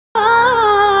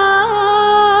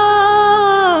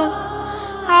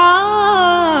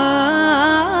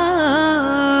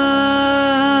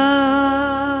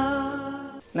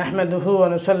نحمده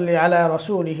ونصلي على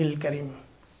رسوله الكريم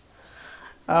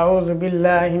أعوذ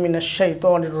بالله من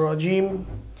الشيطان الرجيم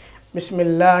بسم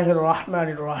الله الرحمن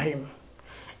الرحيم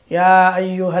يا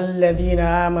أيها الذين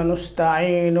آمنوا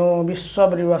استعينوا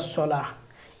بالصبر والصلاة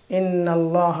إن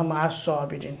الله مع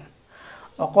الصابرين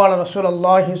وقال رسول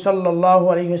الله صلى الله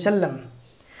عليه وسلم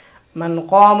من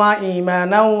قام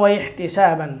إيمانا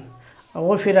واحتسابا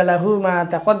غفر له ما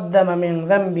تقدم من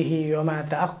ذنبه وما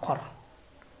تأخر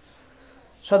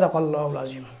صدق الله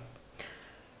العظيم।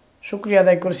 শুকরিয়া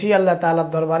আদায় করছি আল্লাহ তাআলার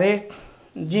দরবারে,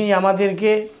 যিনি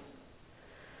আমাদেরকে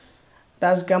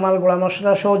রাজকামাল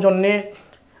গোলামশরা সৌজন্যে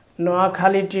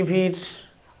নোয়াখালী টিভির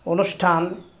অনুষ্ঠান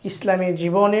ইসলামী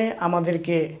জীবনে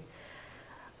আমাদেরকে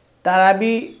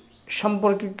তারাবি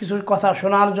সম্পর্কে কিছু কথা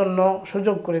শোনার জন্য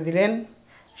সুযোগ করে দিলেন।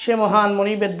 সে মহান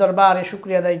মনিবের দরবারে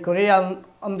শুকরিয়া আদায় করে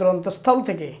অন্তরস্থল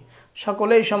থেকে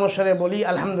সকলেই সমস্যারে বলি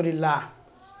আলহামদুলিল্লাহ।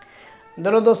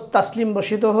 দরুদ ও তাসলিম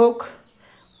বর্ষিত হোক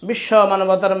বিশ্ব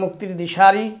মানবতার মুক্তির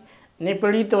দিশারি,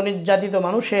 নিপীড়িত নির্যাতিত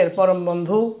মানুষের পরম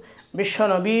বন্ধু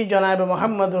বিশ্বনবী জনাব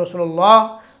মুহাম্মদ রাসূলুল্লাহ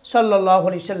সাল্লাল্লাহু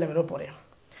আলাইহি সাল্লামের উপরে।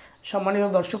 সম্মানিত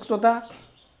দর্শক শ্রোতা,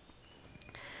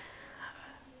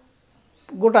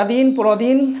 গোটা দিন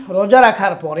পুরোদিন রোজা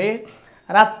রাখার পরে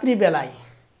রাত্রিবেলায়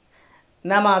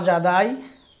নামাজ আদায়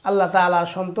আল্লাহ তাআলার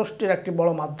সন্তুষ্টির একটি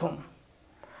বড় মাধ্যম।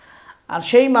 আর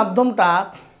সেই মাধ্যমটা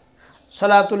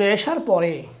সলাতুল এশার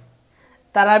পরে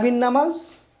তারাবির নামাজ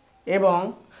এবং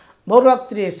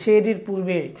ভোররাত্রে সেহরির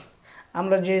পূর্বে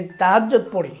আমরা যে তাহাজ্জুদ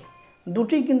পড়ি,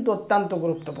 দুটি কিন্তু অত্যন্ত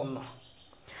গুরুত্বপূর্ণ।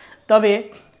 তবে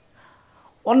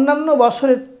অন্যান্য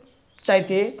বছরের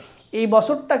চাইতে এই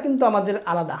বছরটা কিন্তু আমাদের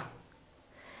আলাদা।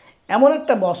 এমন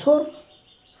একটা বছর,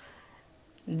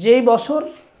 যেই বছর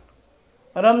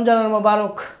রমজানুল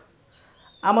মোবারক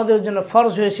আমাদের জন্য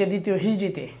ফরজ হয়েছে দ্বিতীয়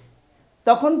হিজরিতে,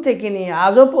 তখন থেকে নিয়ে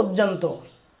আজও পর্যন্ত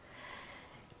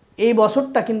এই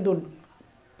বছরটা কিন্তু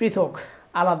পৃথক,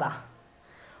 আলাদা।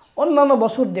 অন্যান্য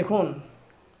বছর দেখুন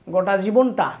গোটা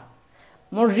জীবনটা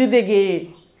মসজিদে গিয়ে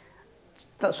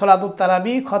সলাতুত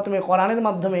তারাবি খতমে কোরআনের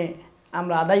মাধ্যমে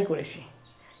আমরা আদায় করেছি,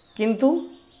 কিন্তু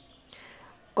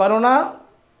করোনা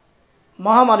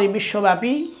মহামারী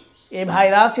বিশ্বব্যাপী এই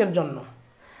ভাইরাসের জন্য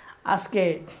আজকে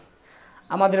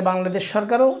আমাদের বাংলাদেশ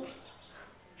সরকারও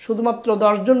শুধুমাত্র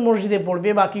 10 জন মসজিদে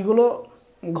পড়বে, বাকিগুলো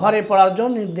ঘরে পড়ার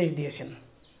জন্য নির্দেশ দিয়েছেন।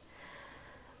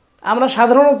 আমরা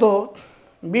সাধারণত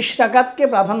 20 রাকাতকে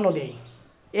প্রাধান্য দেই।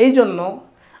 এই জন্য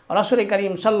রাসূল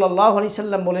করিম সাল্লাল্লাহু আলাইহি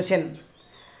সাল্লাম বলেছেন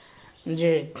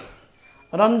যে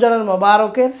রমজানুল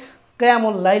মোবারকের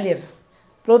কিয়ামুল লাইলের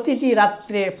প্রতিটি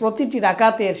রাত্রে প্রতিটি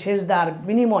রাকাতের সেজদার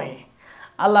বিনিময়ে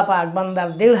আল্লাহ পাক বান্দার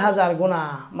 1500 গুনাহ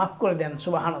মাফ করে দেন।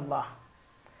 সুবহানাল্লাহ।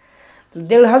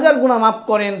 1500 গুনাহ মাফ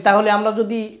করেন, তাহলে আমরা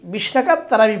যদি 20 রাকাত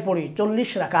তারাবি পড়ি 40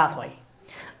 রাকাত হয়।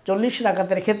 40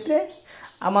 রাকাতের ক্ষেত্রে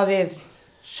আমাদের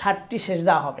 60টি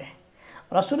সেজদা হবে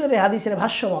রাসূলের এই হাদিসের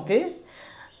ভাষ্য মতে।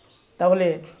 তাহলে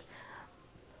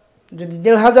যদি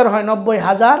 1500 হয়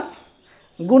 90,000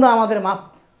 গুনাহ আমাদের মাফ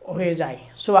হয়ে যায়।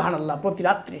 সুবহানাল্লাহ। প্রতি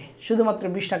রাত্রে শুধুমাত্র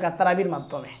 20 রাকাত তারাবির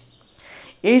মাধ্যমে।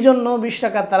 এই জন্য 20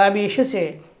 রাকাত তারাবি এসেছে।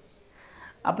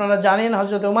 আপনারা জানেন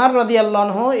হযরত ওমর রাদিয়াল্লাহু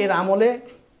আনহু এর আমলে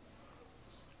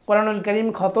কোরআনুল কারীম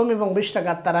খতম এবং 20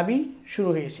 রাকাত তারাবি শুরু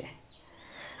হয়েছে।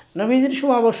 নবীজির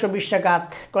সময় অবশ্য 20 রাকাত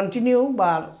কন্টিনিউ বা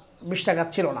 20 রাকাত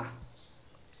ছিল না।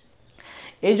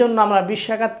 এই জন্য আমরা 20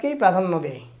 রাকাতকেই প্রাধান্য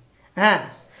দেই। হ্যাঁ,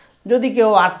 যদি কেউ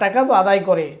 8 রাকাতও আদায়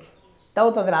করে তাও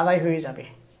তাদের আদায় হয়ে যাবে,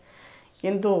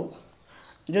 কিন্তু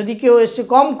যদি কেউ এসে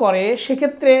কম করে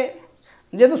সেক্ষেত্রে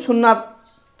যেহেতু সুন্নাত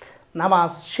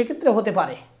নামাজ সেক্ষেত্রে হতে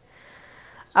পারে।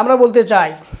 আমরা বলতে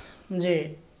চাই যে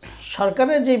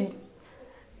সরকারের যে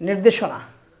নির্দেশনা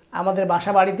আমাদের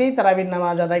বাসা বাড়িতেই তারাবির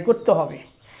নামাজ আদায় করতে হবে,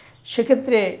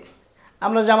 সেক্ষেত্রে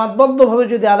আমরা জামাতবদ্ধভাবে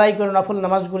যদি আদায় করি নফল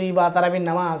নামাজগুলি বা তারাবির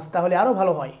নামাজ, তাহলে আরও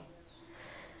ভালো হয়।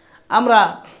 আমরা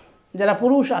যারা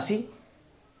পুরুষ আছি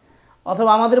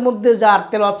অথবা আমাদের মধ্যে যার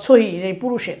তেলাওয়াত সহি এই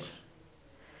পুরুষের,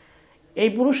 এই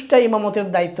পুরুষটা ইমামতের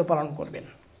দায়িত্ব পালন করবেন,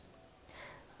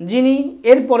 যিনি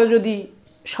এরপরে যদি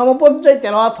সমপর্যায়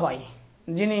তেলাওয়াত হয়,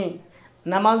 যিনি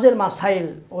নামাজের মাসাইল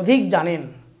অধিক জানেন,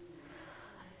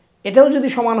 এটাও যদি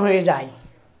সমান হয়ে যায়,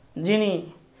 যিনি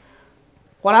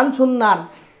কোরআন সুন্নাহর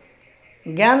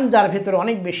জ্ঞান যার ভেতরে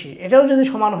অনেক বেশি, এটাও যদি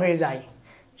সমান হয়ে যায়,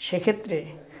 সেক্ষেত্রে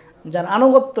যার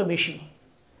আনুগত্য বেশি,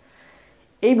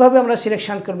 এইভাবে আমরা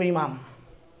সিলেকশন করব ইমাম।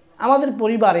 আমাদের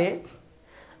পরিবারে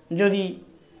যদি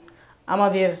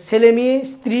আমাদের ছেলে মেয়ে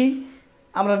স্ত্রী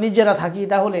আমরা নিজেরা থাকি,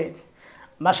 তাহলে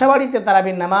বাসাবাড়িতে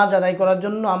তারাবির নামাজ আদায় করার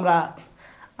জন্য আমরা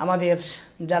আমাদের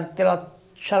যার তেলাওয়াত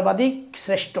সর্বাধিক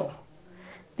শ্রেষ্ঠ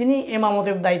তিনি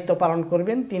ইমামতের দায়িত্ব পালন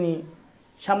করবেন, তিনি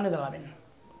সামনে দাঁড়াবেন।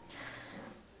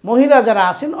 মহিলা যারা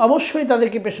আছেন অবশ্যই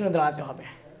তাদেরকে পেছনে দাঁড়াতে হবে।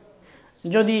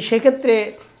 যদি সেক্ষেত্রে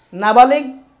নাবালেগ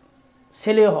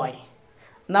ছেলে হয়,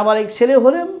 নাবালেগ ছেলে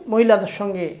হলে মহিলাদের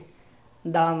সঙ্গে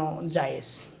দাঁড়ানো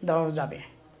যাবে।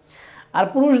 আর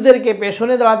পুরুষদেরকে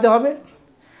পেছনে দাঁড়াতে হবে,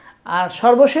 আর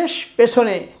সর্বশেষ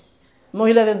পেছনে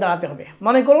মহিলাদের দাঁড়াতে হবে।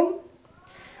 মনে করুন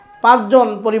 5 জন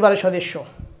পরিবারের সদস্য,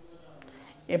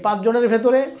 এই 5 জনের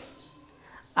ভেতরে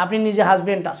আপনি নিজে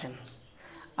হাজব্যান্ড আছেন,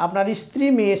 আপনার স্ত্রী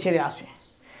মেয়ে ছেলে আছে।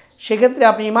 সেক্ষেত্রে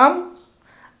আপনি ইমাম,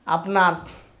 আপনার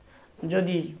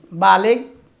যদি বালেগ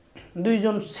 2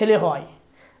 জন ছেলে হয়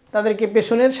তাদেরকে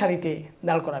পেছনের সারিতে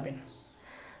দাঁড় করাবেন।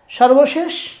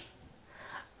 সর্বশেষ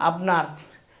আপনার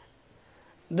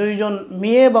 2 জন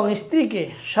মেয়ে এবং স্ত্রীকে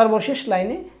সর্বশেষ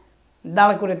লাইনে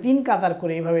দাঁড় করে 3 কাতার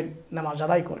করে এইভাবে নামাজ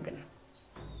আদায় করবেন।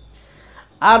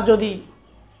 আর যদি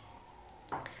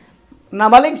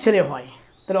নাবালেগ ছেলে হয়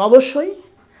তাহলে অবশ্যই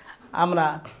আমরা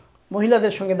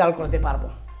মহিলাদের সঙ্গে দাঁড় করাতে পারবো।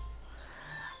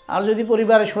 আর যদি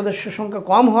পরিবারের সদস্য সংখ্যা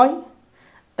কম হয়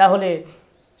তাহলে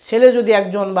ছেলে যদি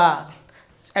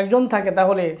একজন থাকে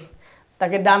তাহলে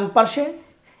তাকে ডান পাশে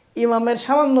ইমামের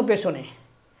সামান্য পেছনে,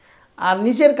 আর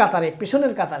নিচের কাতারে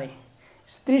পেছনের কাতারে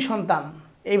স্ত্রী সন্তান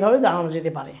এইভাবে দাঁড়ানো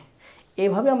যেতে পারে।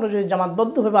 এইভাবে আমরা যদি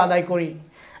জামাতবদ্ধভাবে আদায় করি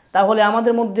তাহলে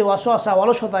আমাদের মধ্যে ওয়াসওয়াসা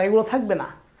অলসতা এগুলো থাকবে না।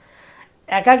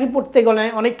 একাকী পড়তে গেলে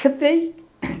অনেক ক্ষেত্রেই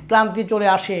ক্লান্তি চলে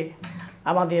আসে,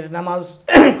 আমাদের নামাজ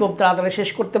খুব তাড়াতাড়ি শেষ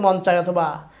করতে মন চায়, অথবা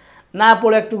না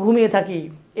পড়ে একটু ঘুমিয়ে থাকি,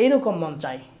 এইরকম মন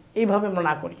চায়। এইভাবে আমরা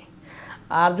না করি।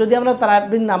 আর যদি আমরা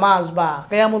তারাবির নামাজ বা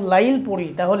কিয়ামুল লাইল পড়ি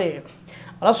তাহলে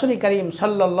রাসূল করিম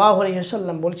সাল্লাল্লাহু আলাইহি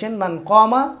ওয়াসাল্লাম বলছেন, মান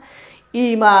কামা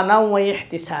ঈমানাও ওয়া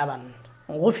ইহতিসাবান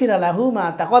গুফিরা লাহু মা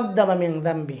তাকদ্দামা মিন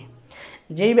যামবি।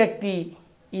 যেই ব্যক্তি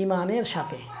ঈমানের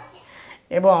সাথে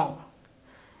এবং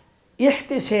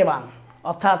ইহতিসাবান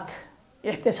অর্থাৎ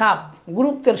ইহতিসাব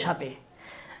গুরুত্বের সাথে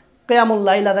কিয়ামুল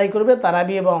লাইল আদায় করবে,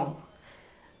 তারাবি এবং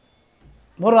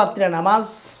ভোর রাত্রে নামাজ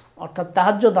অর্থাৎ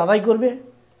তাহাজ্জুদ আদায় করবে।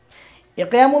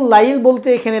 কিয়ামুল লাইল বলতে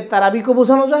এখানে তারাবিকে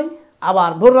বোঝানো যায়,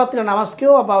 আবার ভোর রাত্রে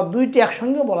নামাজকেও আবার 2টি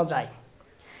একসঙ্গেও বলা যায়।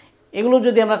 এগুলো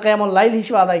যদি আমরা কিয়ামুল লাইল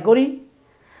হিসেবে আদায় করি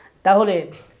তাহলে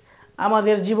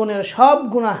আমাদের জীবনের সব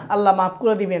গুনাহ আল্লাহ মাফ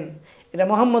করে দিবেন। এটা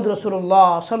মুহাম্মদ রাসূলুল্লাহ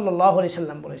সাল্লাল্লাহু আলাইহি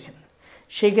সাল্লাম বলেছেন।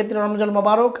 সেই ক্ষেত্রে রমজান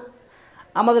মোবারক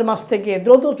আমাদের মাঝ থেকে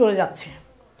দ্রুত চলে যাচ্ছে।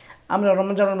 আমরা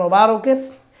রমজান মোবারকের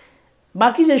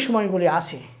বাকি যে সময়গুলি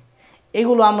আছে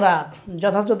এগুলো আমরা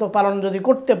যথাযথ পালন যদি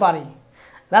করতে পারি,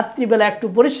 রাত্রিবেলা একটু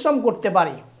পরিশ্রম করতে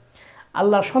পারি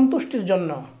আল্লাহর সন্তুষ্টির জন্য,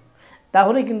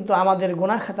 তাহলে কিন্তু আমাদের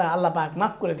গুনাহ খাতা আল্লাহ পাক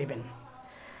মাফ করে দিবেন।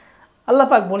 আল্লাহ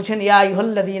পাক বলছেন, ইয়া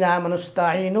আইয়ুহাল্লাযীনা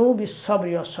আমানুস্তাঈনু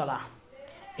বিস-সাবরি ওয়াস-সালাহ।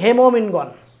 হে মুমিনগণ,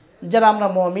 যারা আমরা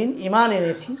মুমিন ঈমান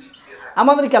এনেছি,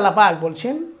 আমাদেরকে আল্লাহ পাক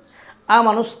বলছেন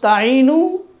আমানুস্তাঈনু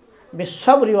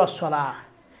বিস-সাবরি ওয়াস-সালাহ,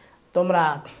 তোমরা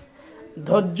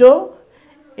ধৈর্য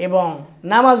এবং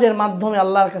নামাজের মাধ্যমে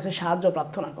আল্লাহর কাছে সাহায্য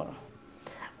প্রার্থনা করো।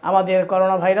 আমাদের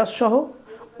করোনা ভাইরাস সহ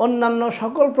অন্যান্য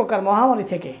সকল প্রকার মহামারী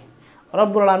থেকে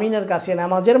রব্বুল আমিনের কাছে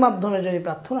নামাজের মাধ্যমে যদি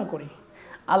প্রার্থনা করি,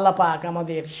 আল্লাহ পাক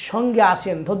আমাদের সঙ্গে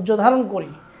আসেন, ধৈর্য ধারণ করি,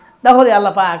 তাহলে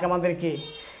আল্লাহ পাক আমাদেরকে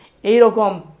এই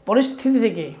রকম পরিস্থিতি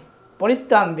থেকে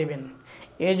পরিত্রাণ দেবেন।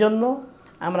 এই জন্য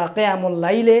আমরা কিয়ামুল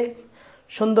লাইলে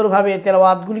সুন্দরভাবে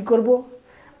তেলাওয়াতগুলি করব।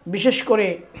 বিশেষ করে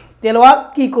তেলাওয়াত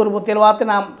কি করব, তেলাওয়াতে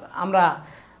নাম আমরা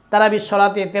তারাবির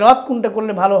সালাতে তেলাওয়াত কোনটা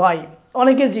করলে ভালো হয়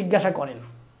অনেকে জিজ্ঞাসা করেন।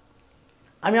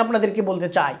 আমি আপনাদেরকে বলতে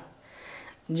চাই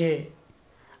যে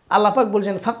আল্লাহ পাক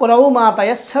বলছেন, ফাকরাউ মা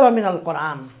তায়াসসারা মিনাল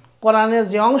কোরআন, কোরআনের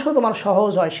যে অংশ তোমার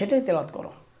সহজ হয় সেটাই তেলাওয়াত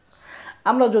করো।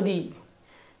 আমরা যদি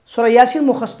সূরা ইয়াসিন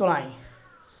মুখস্থ নাই,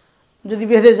 যদি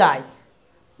বেঁধে যায়,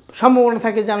 সম্ভাবনা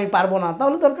থাকে যে আমি পারবো না,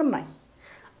 তাহলে দরকার নাই,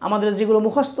 আমাদের যেগুলো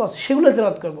মুখস্থ আছে সেগুলো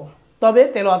তেলাওয়াত করব। তবে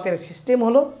তেলাওয়াতের সিস্টেম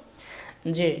হলো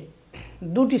যে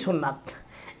 2টি সুন্নাত।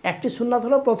 একটি সুন্নাত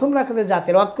হলো প্রথম রাকাতে যা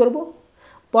তেলাওয়াত করব,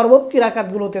 পরবর্তী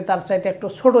রাকাতগুলোতে তার চাইতে একটু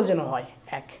ছোট যেন হয়,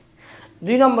 1।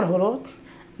 2 নম্বর হলো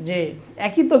যে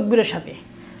একই তাকবীরের সাথে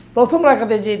প্রথম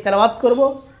রাকাতে যে তেলাওয়াত করব,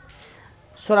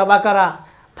 সূরা বাকারা,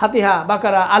 ফাতিহা,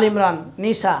 বাকারা, আল ইমরান,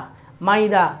 নিসা,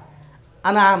 মাইদা,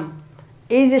 আনাম,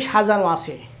 এই যে সাজানো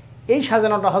আছে, এই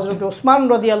সাজানোটা হযরত ওসমান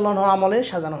রাদিয়াল্লাহু আনহু আমলে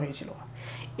সাজানো হয়েছিল।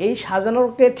 এই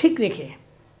সাজানোকে ঠিক রেখে,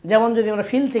 যেমন যদি আমরা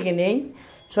ফিল থেকে নেই,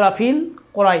 সূরা ফিল,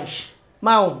 কুরাইশ,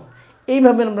 মাউন,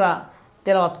 এইভাবে আমরা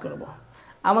তেলাওয়াত করব।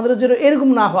 আমাদের যেন এরকম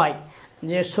না হয়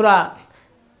যে সূরা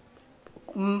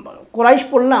কুরাইশ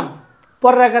পড়লাম,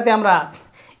 পরের রাকাতে আমরা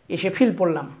এসে ফিল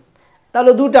পড়লাম,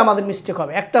 তাহলে 2টা আমাদের মিস্টেক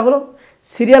হবে। একটা হলো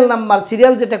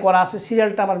সিরিয়াল যেটা করা আছে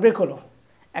সিরিয়ালটা আমার ব্রেক হলো,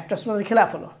 একটা সুন্নাতের খেলাফ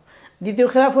হলো। দ্বিতীয়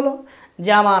খেলাফ হলো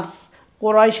যে আমার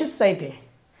কুরাইশের চাইতে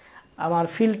আমার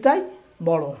ফিলটাই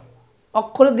বড়,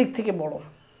 অক্ষরের দিক থেকে বড়।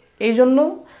 এই জন্য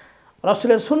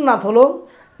রাসূলের সুন্নাত হলো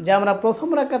যে আমরা প্রথম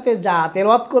রাকাতে যা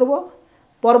তেলাওয়াত করব,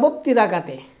 পরবর্তী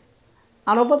রাকাতে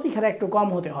আনুপাতিক হারে একটু কম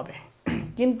হতে হবে।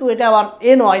 কিন্তু এটা আবার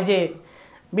এ নয় যে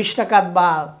 20 রাকাত বা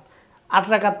 8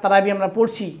 রাকাত তারাবি আমরা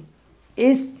পড়ছি,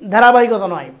 এই ধারাবাহিকতা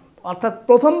নয়। অর্থাৎ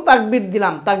প্রথম তাকবীর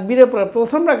দিলাম, তাকবীরের পরে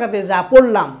প্রথম রাকাতে যা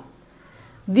পড়লাম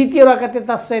দ্বিতীয় রাকাতে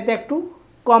তার চাইতে একটু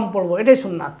কম পড়বো, এটাই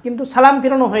সুন্নাত। কিন্তু সালাম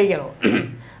ফেরানো হয়ে গেল,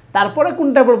 তারপরে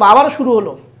কোনটা পড়বো আবার শুরু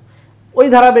হলো, ওই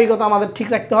ধারাবাহিকতা আমাদের ঠিক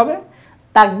রাখতে হবে।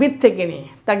 তাকবীর থেকে নিয়ে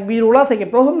তাকবীর ওলা থেকে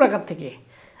প্রথম রাকাত থেকে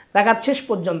রাকাত শেষ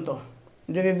পর্যন্ত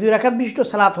যদি 2 রাকাত বিশিষ্ট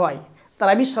সালাত হয়,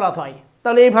 তারাবির সালাত হয়,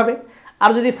 তাহলে এইভাবে।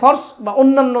 আর যদি ফরজ বা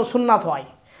অন্যান্য সুন্নাত হয়,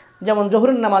 যেমন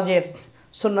জোহরের নামাজের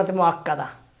সুন্নাতে মুআক্কাদা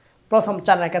প্রথম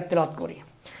 4 রাকাত তেলাওয়াত করি,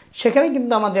 সেখানে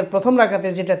কিন্তু আমাদের প্রথম রাকাতে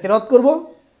যেটা তেলাওয়াত করব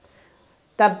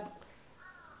তার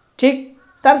ঠিক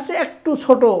তার চেয়ে একটু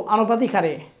ছোট আনুপাতিক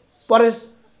হারে পরের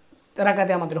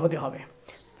রাকাতে আমাদের হতে হবে।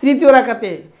 তৃতীয় রাকাতে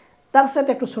তার সাথে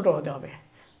একটু ছোট হতে হবে,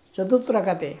 চতুর্থ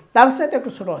রাকাতে তার সাথে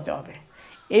একটু ছোট হতে হবে।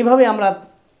 এইভাবে আমরা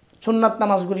সুন্নাত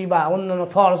নামাজগুলি বা অন্যান্য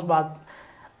ফরজ বা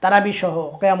তারাবি সহ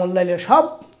কিয়ামুল লাইলের সব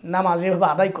নামাজ এভাবে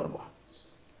আদায় করব।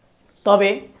 তবে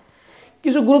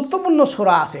কিছু গুরুত্বপূর্ণ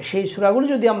সূরা আছে, সেই সূরাগুলি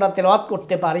যদি আমরা তেলাওয়াত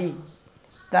করতে পারি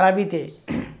তারাবিতে,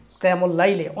 কিয়ামুল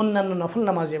লাইলে, অন্যান্য নফল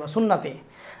নামাজে বা সুন্নাতে,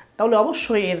 তাহলে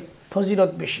অবশ্যই এর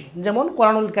ফজিলত বেশি। যেমন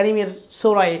কোরআনুল কারীমের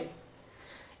সূরা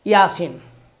ইয়াসিন,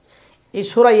 এই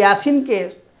সূরা ইয়াসিনকে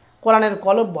কোরআনের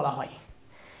কলব বলা হয়।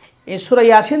 এই সূরা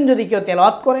ইয়াসিন যদি কেউ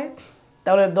তেলাওয়াত করে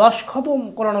তাহলে 10 খতম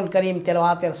কোরআনুল কারীম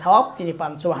তেলাওয়াতের সওয়াব তিনি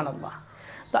পান, সুবহানাল্লাহ।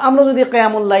 তো আমরা যদি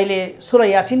কিয়ামুল লাইলে সূরা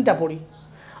ইয়াসিনটা পড়ি,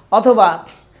 অথবা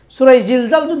সূরা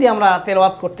জিলজাল যদি আমরা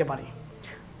তেলাওয়াত করতে পারি,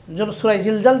 সূরা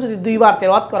জিলজাল যদি 2 বার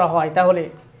তেলাওয়াত করা হয়, তাহলে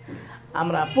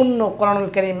আমরা পূর্ণ কোরআনুল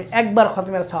কারীম একবার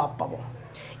খতমের সওয়াব পাবো।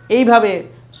 এইভাবে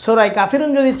সূরা কাফিরুন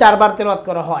যদি 4 বার তেলাওয়াত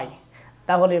করা হয়,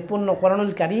 তাহলে পূর্ণ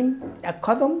কোরআনুল কারীম 1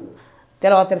 খতম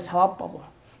তেলাওয়াতের সওয়াব পাবো।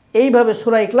 এইভাবে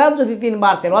সূরা ইখলাস যদি 3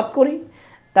 বার তেলাওয়াত করি,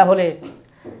 তাহলে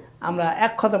আমরা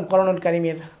 1 খতম কোরআনুল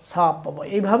কারীমের সওয়াব পাবো।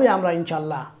 এইভাবে আমরা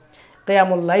ইনশাআল্লাহ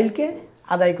কিয়ামুল লাইলকে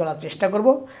আদায় করার চেষ্টা করব।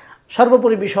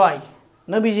 সর্বোপরি বিষয়,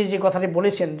 নবীজি যে কথাটি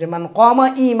বলেছেন যে মান কামা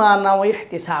ঈমানান ওয়া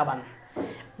ইহতিসাবান,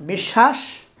 বিশ্বাস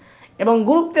এবং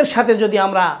গুরুত্বের সাথে যদি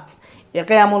আমরা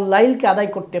কিয়ামুল লাইলকে আদায়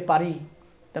করতে পারি,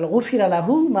 তাহলে গুফিরা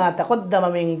লাহু মা তাকদ্দামা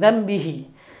মিন যামবিহি,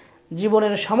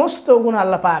 জীবনের সমস্ত গুনাহ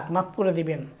আল্লাহ পাক মাফ করে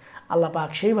দিবেন। আল্লাহ পাক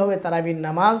সেইভাবে তারাবির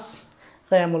নামাজ,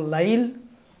 কিয়ামুল লাইল,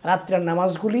 রাত্রের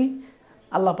নামাজগুলি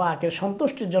আল্লাহ পাকের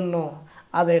সন্তুষ্টির জন্য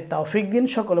আদায়ের তৌফিক দিন।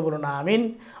 সকলে বলুন আমিন।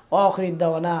 ওয়া আখিরু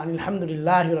দাওয়ানা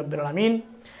আলহামদুলিল্লাহি রাব্বিল আলামিন।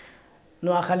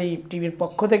 নোয়াখালী টিভির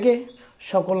পক্ষ থেকে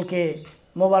সকলকে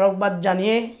মোবারকবাদ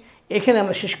জানিয়ে এখানে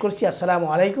আমরা শেষ করছি। আসসালামু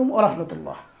আলাইকুম ওয়া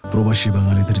রাহমাতুল্লাহ। প্রবাসী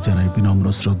বাঙালিদের জানাই বিনম্র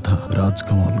শ্রদ্ধা।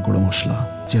 রাজকমল গুঁড়ো মশলা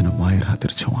যেন মায়ের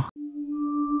হাতের ছোঁয়া।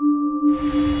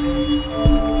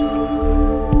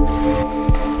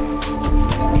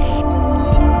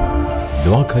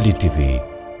 নোয়াখালী টিভি,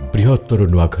 বৃহত্তর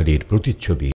নোয়াখালীর প্রতিচ্ছবি।